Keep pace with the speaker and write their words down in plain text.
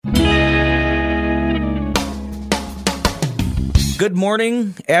Good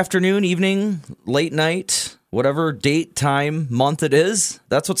morning, afternoon, evening, late night, whatever date, time, month it is.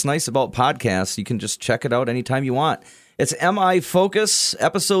 That's what's nice about podcasts. You can just check it out anytime you want. It's MI Focus,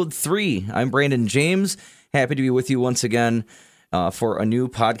 Episode 3. I'm Brandon James. Happy to be with you once again for a new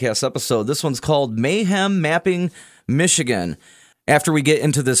podcast episode. This one's called Mayhem Mapping Michigan. After we get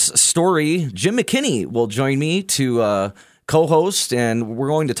into this story, Jim McKinney will join me to co-host, and we're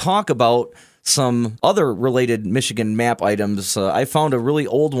going to talk about some other related Michigan map items. I found a really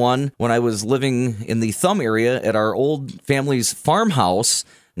old one when I was living in the Thumb area at our old family's farmhouse,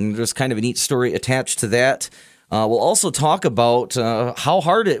 and there's kind of a neat story attached to that. We'll also talk about how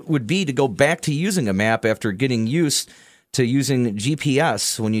hard it would be to go back to using a map after getting used to using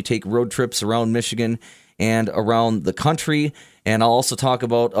GPS when you take road trips around Michigan and around the country. And I'll also talk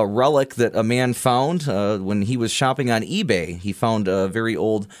about a relic that a man found when he was shopping on eBay. He found a very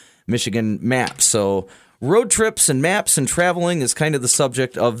old Michigan map. So road trips and maps and traveling is kind of the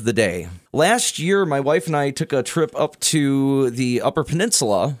subject of the day. Last year, my wife and I took a trip up to the Upper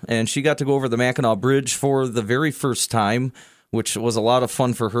Peninsula, and she got to go over the Mackinac Bridge for the very first time, which was a lot of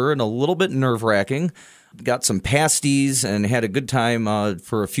fun for her and a little bit nerve-wracking. Got some pasties and had a good time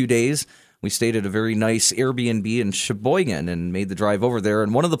for a few days. We stayed at a very nice Airbnb in Sheboygan and made the drive over there.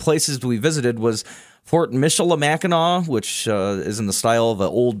 And one of the places we visited was Fort Michilimackinac, which is in the style of an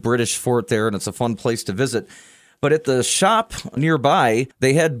old British fort there, and it's a fun place to visit. But at the shop nearby,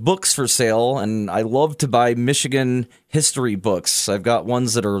 they had books for sale, and I love to buy Michigan history books. I've got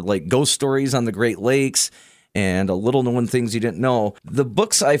ones that are like ghost stories on the Great Lakes and a little-known things you didn't know. The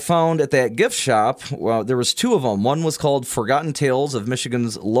books I found at that gift shop, well, there was two of them. One was called Forgotten Tales of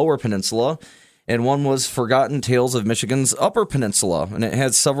Michigan's Lower Peninsula, and one was Forgotten Tales of Michigan's Upper Peninsula, and it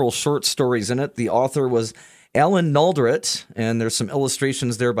had several short stories in it. The author was Alan Naldret, and there's some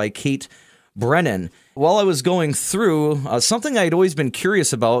illustrations there by Kate Brennan. While I was going through, something I'd always been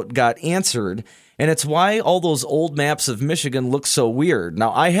curious about got answered, and it's why all those old maps of Michigan look so weird.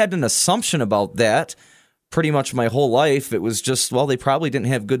 Now, I had an assumption about that pretty much my whole life. It was just, well, they probably didn't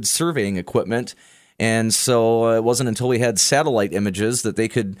have good surveying equipment, and so it wasn't until we had satellite images that they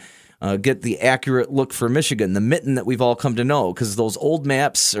could get the accurate look for Michigan, the mitten that we've all come to know, because those old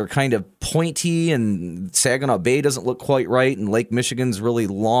maps are kind of pointy, and Saginaw Bay doesn't look quite right, and Lake Michigan's really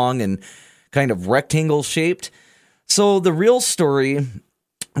long and kind of rectangle-shaped. So the real story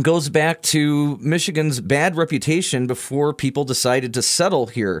goes back to Michigan's bad reputation before people decided to settle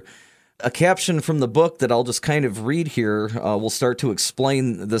here. A caption from the book that I'll just kind of read here will start to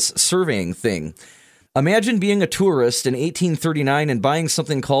explain this surveying thing. Imagine being a tourist in 1839 and buying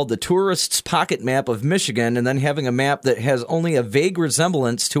something called the Tourist's Pocket Map of Michigan, and then having a map that has only a vague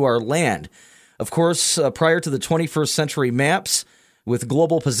resemblance to our land. Of course, prior to the 21st century maps with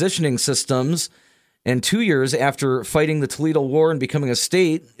global positioning systems, and 2 years after fighting the Toledo War and becoming a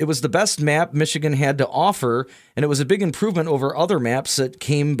state, it was the best map Michigan had to offer, and it was a big improvement over other maps that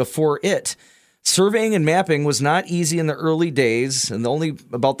came before it. Surveying and mapping was not easy in the early days, and the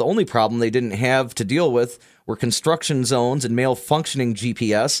only problem they didn't have to deal with were construction zones and malfunctioning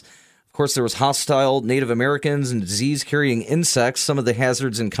GPS. Of course, there was hostile Native Americans and disease-carrying insects, some of the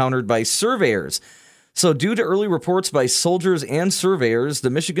hazards encountered by surveyors. So due to early reports by soldiers and surveyors, the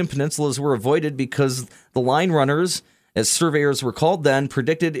Michigan peninsulas were avoided because the line runners, as surveyors were called then,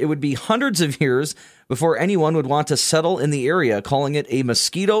 predicted it would be hundreds of years before anyone would want to settle in the area, calling it a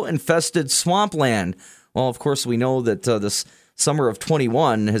mosquito-infested swampland. Well, of course, we know that this summer of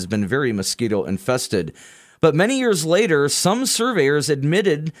 21 has been very mosquito-infested. But many years later, some surveyors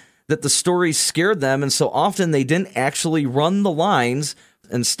admitted that the story scared them, and so often they didn't actually run the lines,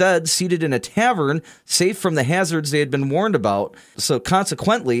 instead seated in a tavern, safe from the hazards they had been warned about. So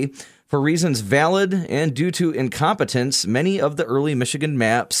consequently, for reasons valid and due to incompetence, many of the early Michigan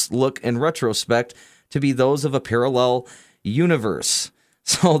maps look, in retrospect, to be those of a parallel universe.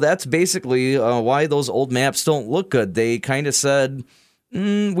 So that's basically why those old maps don't look good. They kind of said,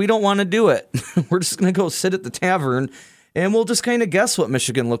 we don't want to do it. We're just going to go sit at the tavern, and we'll just kind of guess what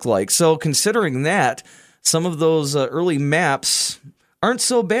Michigan looked like. So considering that, some of those early maps aren't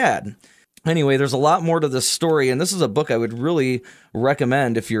so bad. Anyway, there's a lot more to this story, and this is a book I would really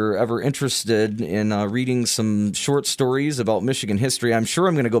recommend if you're ever interested in reading some short stories about Michigan history. I'm sure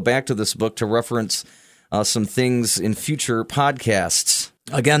I'm going to go back to this book to reference some things in future podcasts.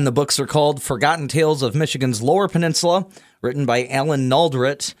 Again, the books are called Forgotten Tales of Michigan's Lower Peninsula, written by Alan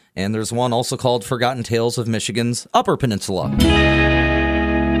Naldret, and there's one also called Forgotten Tales of Michigan's Upper Peninsula.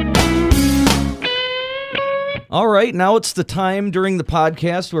 All right, now it's the time during the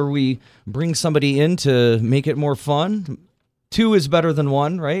podcast where we bring somebody in to make it more fun. 2 is better than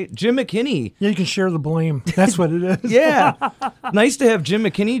 1, right? Jim McKinney. Yeah, you can share the blame. That's what it is. Yeah. Nice to have Jim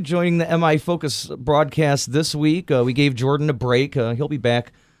McKinney joining the MI Focus broadcast this week. We gave Jordan a break. He'll be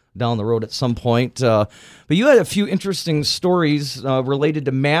back down the road at some point. But you had a few interesting stories related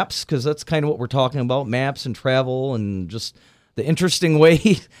to maps, because that's kind of what we're talking about, maps and travel and just the interesting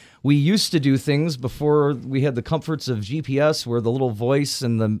way we used to do things before we had the comforts of GPS, where the little voice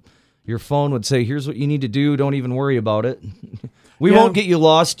and your phone would say, here's what you need to do, don't even worry about it. We won't get you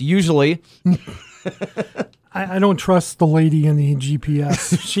lost, usually. I don't trust the lady in the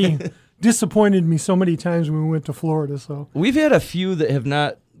GPS. She disappointed me so many times when we went to Florida. So we've had a few that have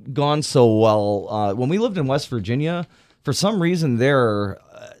not gone so well. When we lived in West Virginia, for some reason there,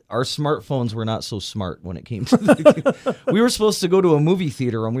 our smartphones were not so smart when it came to we were supposed to go to a movie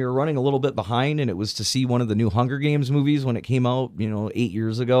theater, and we were running a little bit behind, and it was to see one of the new Hunger Games movies when it came out, 8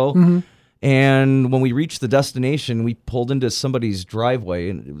 years ago. Mm-hmm. And when we reached the destination, we pulled into somebody's driveway,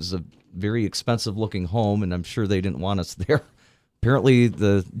 and it was a very expensive looking home, and I'm sure they didn't want us there. Apparently,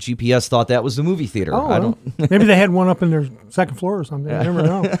 the GPS thought that was the movie theater. Oh, I don't. Maybe they had one up in their second floor or something. I never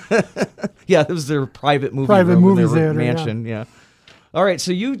know. Yeah, it was their private movie theater, mansion. Yeah. All right,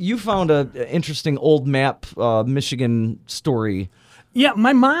 so you found an interesting old map, Michigan story. Yeah,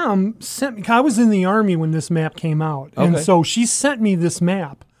 my mom sent me. I was in the Army when this map came out, and so she sent me this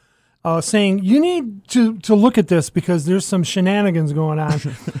map, saying you need to look at this because there's some shenanigans going on.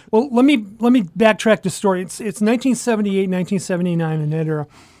 Well, let me backtrack the story. It's 1978, 1979 in that era,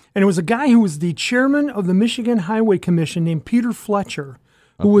 and it was a guy who was the chairman of the Michigan Highway Commission named Peter Fletcher,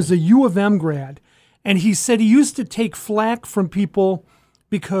 who was a U of M grad. And he said he used to take flack from people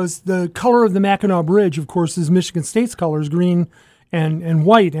because the color of the Mackinac Bridge, of course, is Michigan State's colors, green and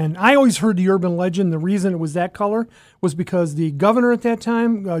white. And I always heard the urban legend, the reason it was that color was because the governor at that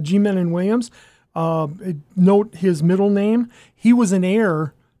time, G. Menon Williams, note his middle name, he was an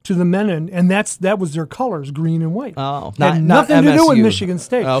heir to the Menon, and that was their colors, green and white. Oh, had nothing to do with Michigan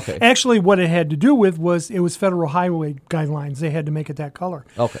State. Oh, okay. Actually, what it had to do with was it was federal highway guidelines. They had to make it that color.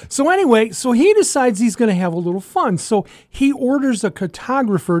 Okay. So anyway, so he decides he's going to have a little fun. So he orders a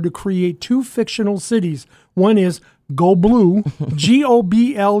cartographer to create 2 fictional cities. One is Go Blue,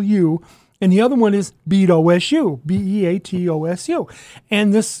 Goblu, and the other one is Beatosu, Beatosu.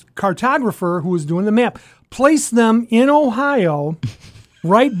 And this cartographer who was doing the map placed them in Ohio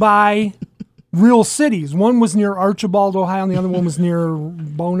right by real cities. One was near Archibald, Ohio, and the other one was near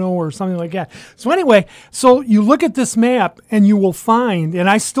Bono or something like that. So anyway, so you look at this map and you will find, and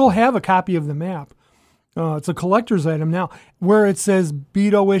I still have a copy of the map. It's a collector's item now, where it says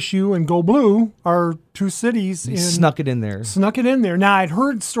Beatosu and Go Blue are 2 cities. Snuck it in there. Now, I'd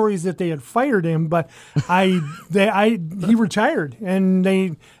heard stories that they had fired him, but he retired, and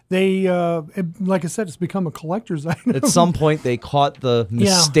they like I said, it's become a collector's item. At some point, they caught the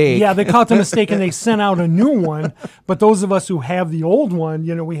mistake. Yeah, they caught the mistake, and they sent out a new one. But those of us who have the old one,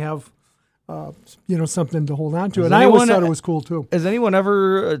 we have something to hold on to. And I always thought it was cool, too. Has anyone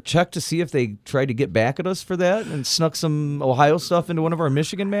ever checked to see if they tried to get back at us for that and snuck some Ohio stuff into one of our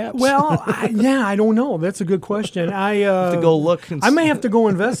Michigan maps? Well, I don't know. That's a good question. I have to go look. I may have to go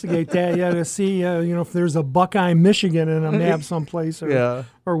investigate that, to see, if there's a Buckeye, Michigan in a map someplace or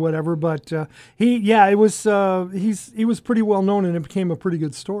whatever. But he was pretty well known, and it became a pretty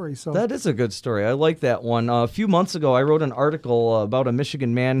good story. So that is a good story. I like that one. A few months ago, I wrote an article about a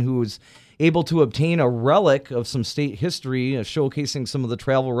Michigan man who was able to obtain a relic of some state history, showcasing some of the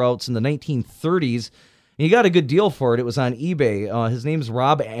travel routes in the 1930s. And he got a good deal for it. It was on eBay. His name's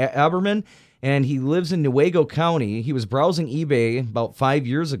Rob Aberman, and he lives in Newaygo County. He was browsing eBay about 5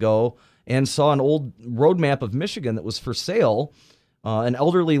 years ago and saw an old road map of Michigan that was for sale. An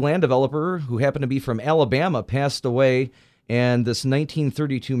elderly land developer who happened to be from Alabama passed away, and this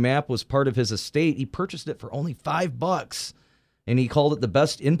 1932 map was part of his estate. He purchased it for only $5. And he called it the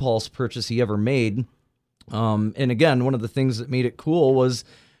best impulse purchase he ever made. And again, one of the things that made it cool was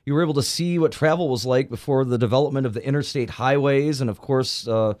you were able to see what travel was like before the development of the interstate highways. And of course,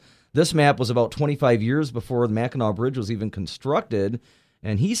 this map was about 25 years before the Mackinac Bridge was even constructed.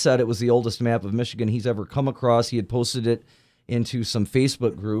 And he said it was the oldest map of Michigan he's ever come across. He had posted it into some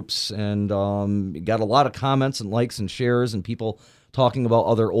Facebook groups and got a lot of comments and likes and shares and people talking about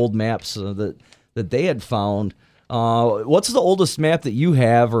other old maps that they had found. What's the oldest map that you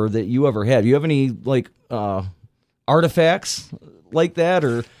have or that you ever had? Do you have any artifacts like that,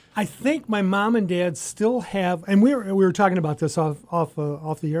 or? I think my mom and dad still have, and we were talking about this off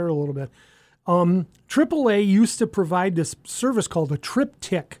the air a little bit. AAA used to provide this service called a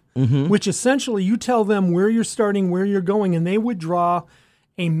triptych, which essentially you tell them where you're starting, where you're going, and they would draw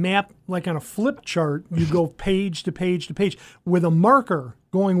a map like on a flip chart, you go page to page to page with a marker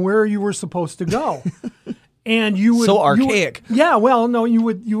going where you were supposed to go. And you would so archaic. Yeah, well, no, you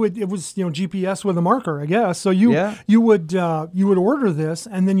would. It was GPS with a marker, I guess. So you would order this,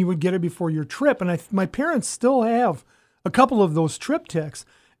 and then you would get it before your trip. And my parents still have a couple of those triptychs,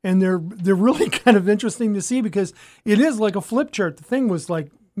 and they're really kind of interesting to see because it is like a flip chart. The thing was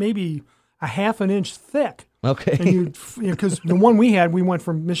like maybe a half an inch thick. Okay. And because the one we went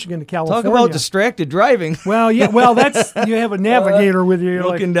from Michigan to California. Talk about distracted driving. Well, yeah. Well, that's you have a navigator with you. You're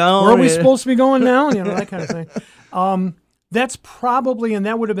looking like, down. Where are we supposed to be going now? That kind of thing. That's probably, and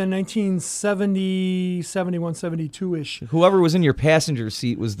that would have been 1970, 71, 72-ish. Whoever was in your passenger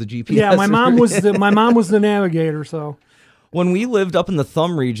seat was the GPS. Yeah, my mom was the navigator. So. When we lived up in the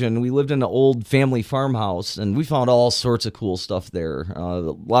Thumb region, we lived in an old family farmhouse, and we found all sorts of cool stuff there.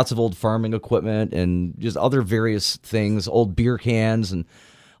 Lots of old farming equipment and just other various things, old beer cans. And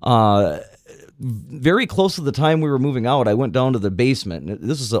very close to the time we were moving out, I went down to the basement.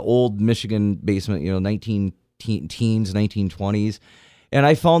 This is an old Michigan basement, 19 teens, 1920s. And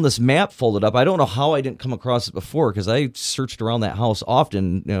I found this map folded up. I don't know how I didn't come across it before because I searched around that house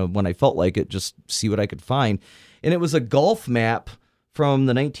often when I felt like it, just see what I could find. And it was a Gulf map from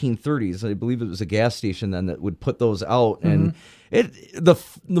the 1930s. I believe it was a gas station then that would put those out. And the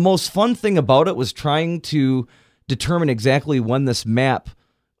most fun thing about it was trying to determine exactly when this map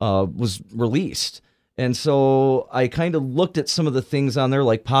was released. And so I kind of looked at some of the things on there,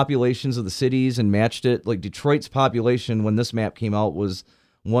 like populations of the cities, and matched it. Like Detroit's population when this map came out was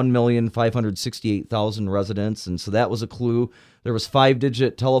 1,568,000 residents. And so that was a clue. There was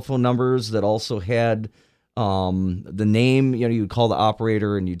 5-digit telephone numbers that also had the name. You'd call the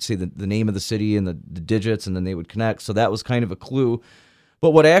operator and you'd say the name of the city and the digits, and then they would connect. So that was kind of a clue.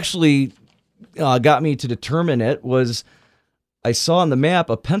 But what actually got me to determine it was I saw on the map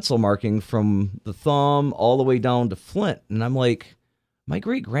a pencil marking from the Thumb all the way down to Flint. And I'm like, my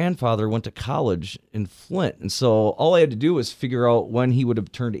great-grandfather went to college in Flint. And so all I had to do was figure out when he would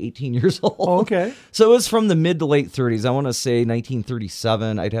have turned 18 years old. Oh, okay. So it was from the mid to late 30s. I want to say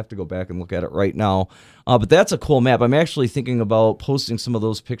 1937. I'd have to go back and look at it right now. But that's a cool map. I'm actually thinking about posting some of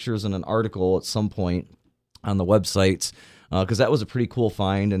those pictures in an article at some point on the websites. Because that was a pretty cool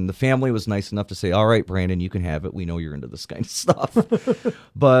find, and the family was nice enough to say, all right, Brandon, you can have it. We know you're into this kind of stuff.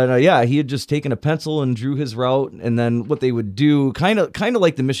 But, yeah, he had just taken a pencil and drew his route, and then what they would do, kind of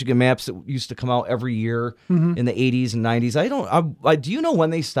like the Michigan maps that used to come out every year in the 80s and 90s. Do you know when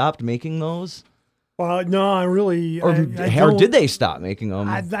they stopped making those? No, I really. Or did they stop making them?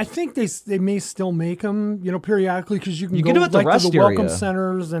 I think they may still make them, periodically because you can get go them at the rest to the area. welcome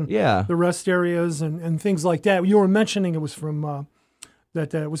centers and the rest areas and things like that. You were mentioning it was from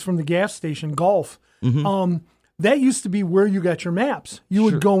it was from the gas station Gulf. That used to be where you got your maps. You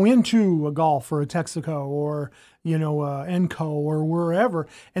would go into a Gulf or a Texaco or Enco or wherever,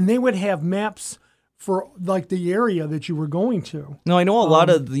 and they would have maps for like the area that you were going to. No, I know a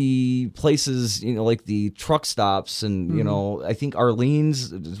lot of the places, like the truck stops, and I think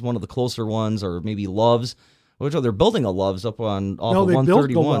Arlene's is one of the closer ones, or maybe Love's. They're building a Love's up off of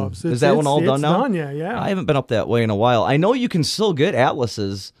 131. Is that one all done now? Done, yeah. I haven't been up that way in a while. I know you can still get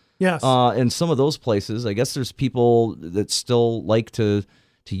atlases. Yes. In some of those places. I guess there's people that still like to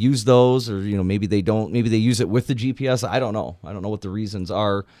use those, or maybe they don't. Maybe they use it with the GPS. I don't know. I don't know what the reasons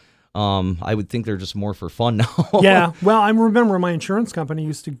are. I would think they're just more for fun now. Yeah. Well, I remember my insurance company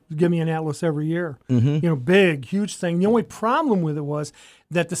used to give me an atlas every year. Big, huge thing. The only problem with it was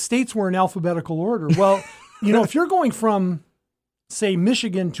that the states were in alphabetical order. Well, if you're going from, say,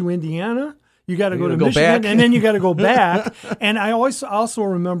 Michigan to Indiana, you got to go to Michigan, and then you got to go back. And I also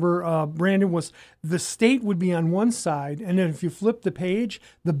remember, Brandon, was the state would be on one side, and then if you flip the page,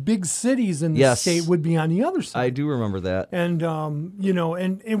 the big cities in the state would be on the other side. I do remember that. And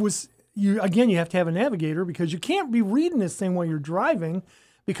and it was you have to have a navigator because you can't be reading this thing while you're driving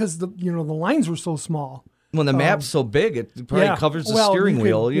because the lines were so small. When the map's so big, it probably covers the steering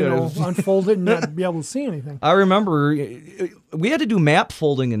wheel. Unfold it and not be able to see anything. I remember we had to do map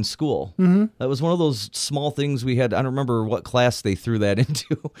folding in school. That was one of those small things we had. I don't remember what class they threw that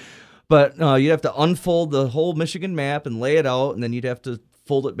into. But you'd have to unfold the whole Michigan map and lay it out, and then you'd have to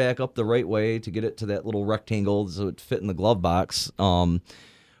fold it back up the right way to get it to that little rectangle so it fit in the glove box.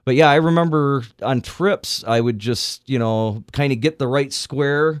 But yeah, I remember on trips, I would just, kind of get the right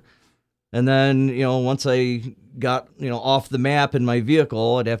square. And then, once I got, off the map in my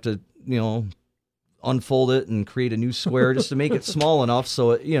vehicle, I'd have to, unfold it and create a new square just to make it small enough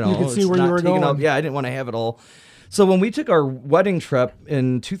so it, you could see where you were going. Up. Yeah, I didn't want to have it all. So when we took our wedding trip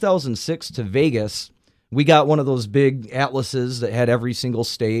in 2006 to Vegas, we got one of those big atlases that had every single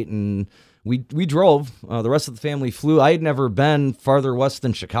state, and we drove. The rest of the family flew. I had never been farther west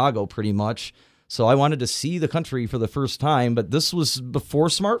than Chicago, pretty much. So I wanted to see the country for the first time, but this was before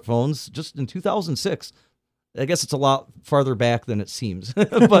smartphones, just in 2006. I guess it's a lot farther back than it seems.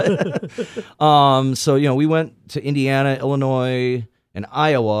 But so, we went to Indiana, Illinois, and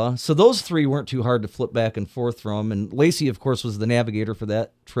Iowa. So those three weren't too hard to flip back and forth from. And Lacey, of course, was the navigator for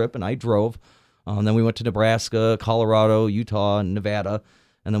that trip, and I drove. Then we went to Nebraska, Colorado, Utah, and Nevada.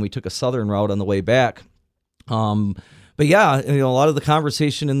 And then we took a southern route on the way back. But yeah, a lot of the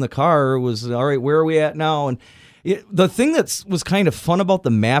conversation in the car was, all right, where are we at now? And the thing that was kind of fun about the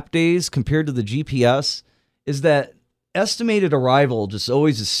map days compared to the GPS is that estimated arrival just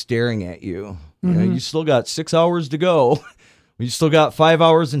always is staring at you. You still got 6 hours to go. You still got 5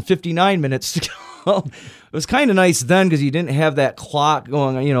 hours and 59 minutes to go. It was kind of nice then because you didn't have that clock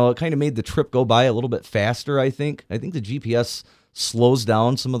going, it kind of made the trip go by a little bit faster, I think. I think the GPS slows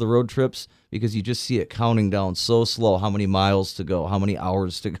down some of the road trips because you just see it counting down so slow how many miles to go, how many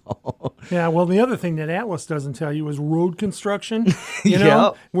hours to go. Yeah, well, the other thing that Atlas doesn't tell you is road construction,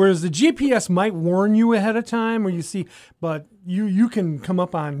 know? Whereas the GPS might warn you ahead of time or you see, but you can come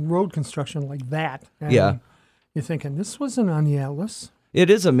up on road construction like that. And you're thinking, this wasn't on the Atlas. It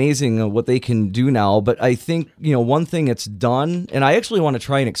is amazing what they can do now, but I think, one thing it's done, and I actually want to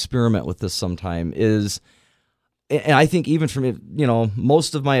try and experiment with this sometime, is, and I think even from,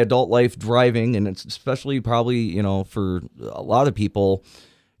 most of my adult life driving, and it's especially probably, for a lot of people,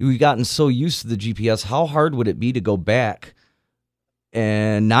 we've gotten so used to the GPS, how hard would it be to go back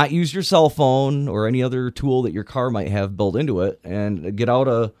and not use your cell phone or any other tool that your car might have built into it and get out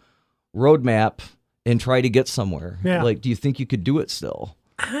a road map and try to get somewhere? Yeah. Like, do you think you could do it still?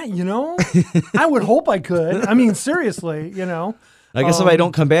 I would hope I could. I mean, seriously, I guess if I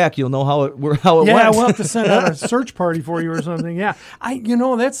don't come back, you'll know how it went. Yeah, we'll have to send out a search party for you or something. Yeah,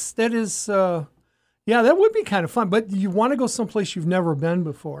 that would be kind of fun. But you want to go someplace you've never been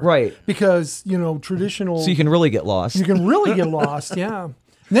before, right? Because traditional. So you can really get lost. You can really get lost. Yeah.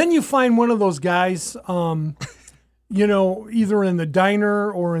 Then you find one of those guys, either in the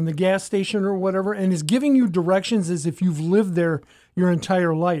diner or in the gas station or whatever, and is giving you directions as if you've lived there your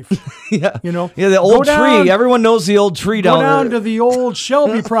entire life. Yeah. The old tree. Everyone knows the old tree down there. Go down to the old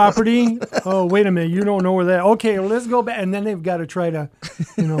Shelby property. Oh, wait a minute. You don't know where that. Okay, well, let's go back. And then they've got to try to,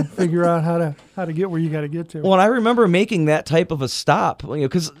 figure out how to get where you got to get to. Well, and I remember making that type of a stop,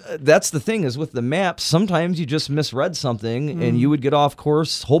 because that's the thing is with the maps, sometimes you just misread something and you would get off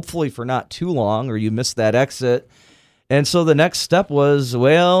course, hopefully for not too long, or you missed that exit. And so the next step was,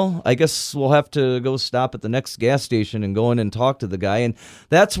 well, I guess we'll have to go stop at the next gas station and go in and talk to the guy. And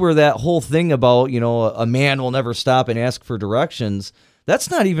that's where that whole thing about, a man will never stop and ask for directions,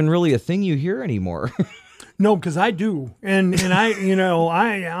 that's not even really a thing you hear anymore. No, because I do. And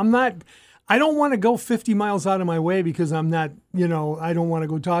I'm not, I don't want to go 50 miles out of my way because I'm not, I don't want to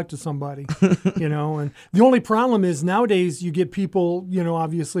go talk to somebody, And the only problem is nowadays you get people,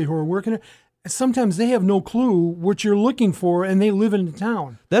 obviously who are working it. Sometimes they have no clue what you're looking for, and they live in the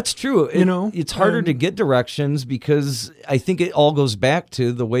town. That's true. It's harder to get directions because I think it all goes back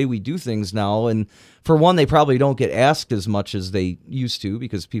to the way we do things now. And for one, they probably don't get asked as much as they used to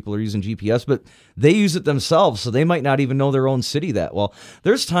because people are using GPS, but they use it themselves, so they might not even know their own city that well.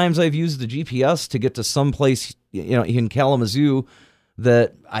 There's times I've used the GPS to get to some place, in Kalamazoo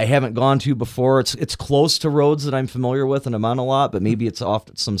that I haven't gone to before. It's close to roads that I'm familiar with and I'm on a lot, but maybe it's off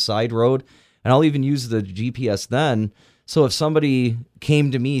some side road. And I'll even use the GPS then. So if somebody came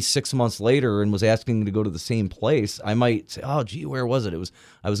to me 6 months later and was asking to go to the same place, I might say, oh, gee, where was it?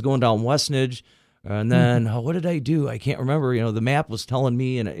 I was going down Westnedge, and then what did I do? I can't remember. The map was telling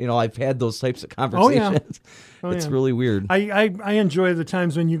me, and I've had those types of conversations. It's really weird. I enjoy the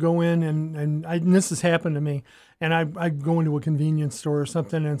times when you go in, and this has happened to me, and I go into a convenience store or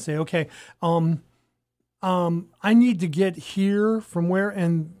something and say, okay, I need to get here from where,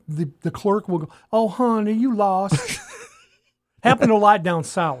 and the clerk will go, oh, honey, you lost. Happened a lot down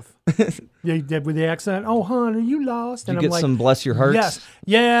south. They did with the accent. Oh, honey, you lost. And you get some bless your hearts? Yes.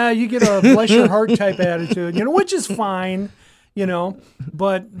 Yeah, you get a bless your heart type attitude, which is fine,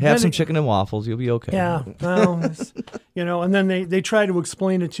 but have some chicken and waffles. You'll be okay. Yeah. Well, and then they try to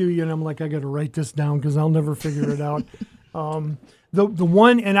explain it to you, and I'm like, I got to write this down because I'll never figure it out. The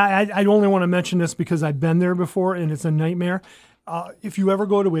one, and I only want to mention this because I've been there before, and it's a nightmare. If you ever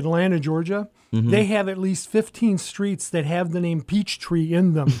go to Atlanta, Georgia, they have at least 15 streets that have the name Peachtree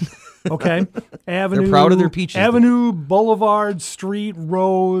in them. Okay? Avenue. They're proud of their peaches. Avenue, Boulevard, Street,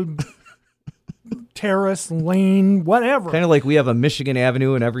 Road, terrace, lane, whatever. Kind of like we have a Michigan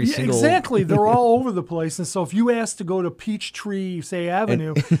Avenue in every single... Exactly. They're all over the place. And so if you ask to go to Peachtree, say,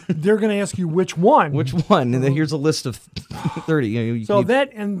 Avenue, they're going to ask you which one. Which one? And then here's a list of 30. So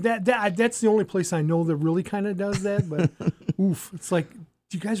that's the only place I know that really kind of does that. But oof, it's like,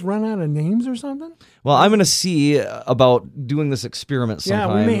 do you guys run out of names or something? Well, I'm going to see about doing this experiment sometime.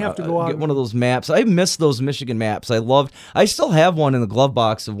 Yeah, we may have to go out. Get one of those maps. I miss those Michigan maps. I still have one in the glove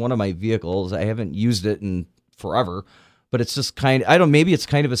box of one of my vehicles. I haven't used it in forever, but it's just maybe it's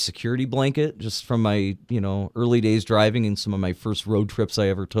kind of a security blanket just from my, early days driving and some of my first road trips I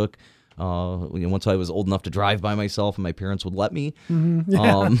ever took. Once I was old enough to drive by myself and my parents would let me. Mm-hmm.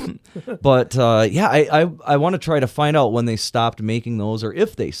 Yeah. I want to try to find out when they stopped making those or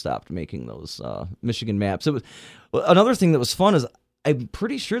if they stopped making those Michigan maps. Another thing that was fun is I'm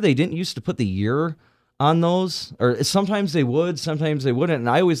pretty sure they didn't used to put the year on those, or sometimes they would, sometimes they wouldn't. And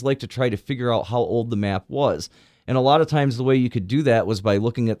I always like to try to figure out how old the map was. And a lot of times the way you could do that was by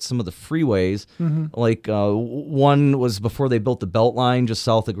looking at some of the freeways. Mm-hmm. Like one was before they built the Beltline just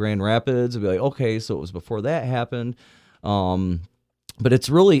south of Grand Rapids. It'd be like, okay, so it was before that happened. But it's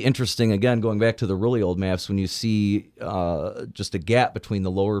really interesting, again, going back to the really old maps, when you see just a gap between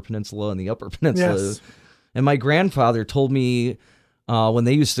the lower peninsula and the upper peninsula. Yes. And my grandfather told me when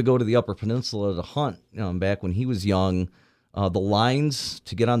they used to go to the upper peninsula to hunt back when he was young, the lines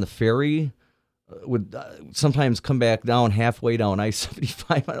to get on the ferry would sometimes come back down halfway down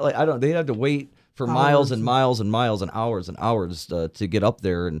I-75. They'd have to wait for miles and miles and miles and hours to get up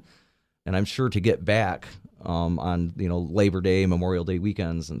there, and I'm sure to get back on Labor Day, Memorial Day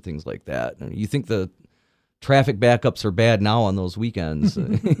weekends, and things like that. And you think the traffic backups are bad now on those weekends?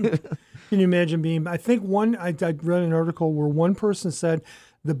 Can you imagine I think I read an article where one person said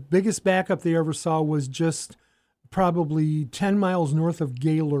the biggest backup they ever saw was just probably 10 miles north of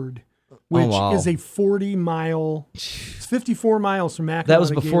Gaylord, which is a 40-mile, it's 54 miles from Mackinac. That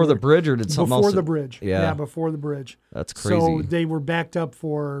was before the bridge, or did something else? Before the bridge. Yeah, before the bridge. That's crazy. So they were backed up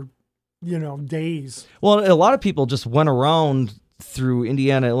for, days. Well, a lot of people just went around through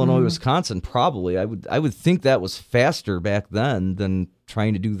Indiana, Illinois, Wisconsin, probably. I would think that was faster back then than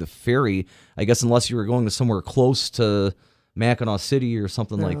trying to do the ferry. I guess unless you were going to somewhere close to Mackinac City or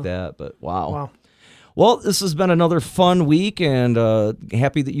something like that. But wow. Well, this has been another fun week, and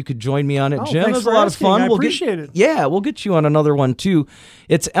happy that you could join me on it, Jim. It was a lot of fun. I appreciate it. Yeah, we'll get you on another one, too.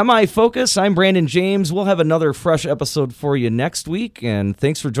 It's MI Focus. I'm Brandon James. We'll have another fresh episode for you next week, and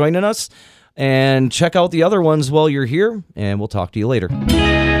thanks for joining us. And check out the other ones while you're here, and we'll talk to you later.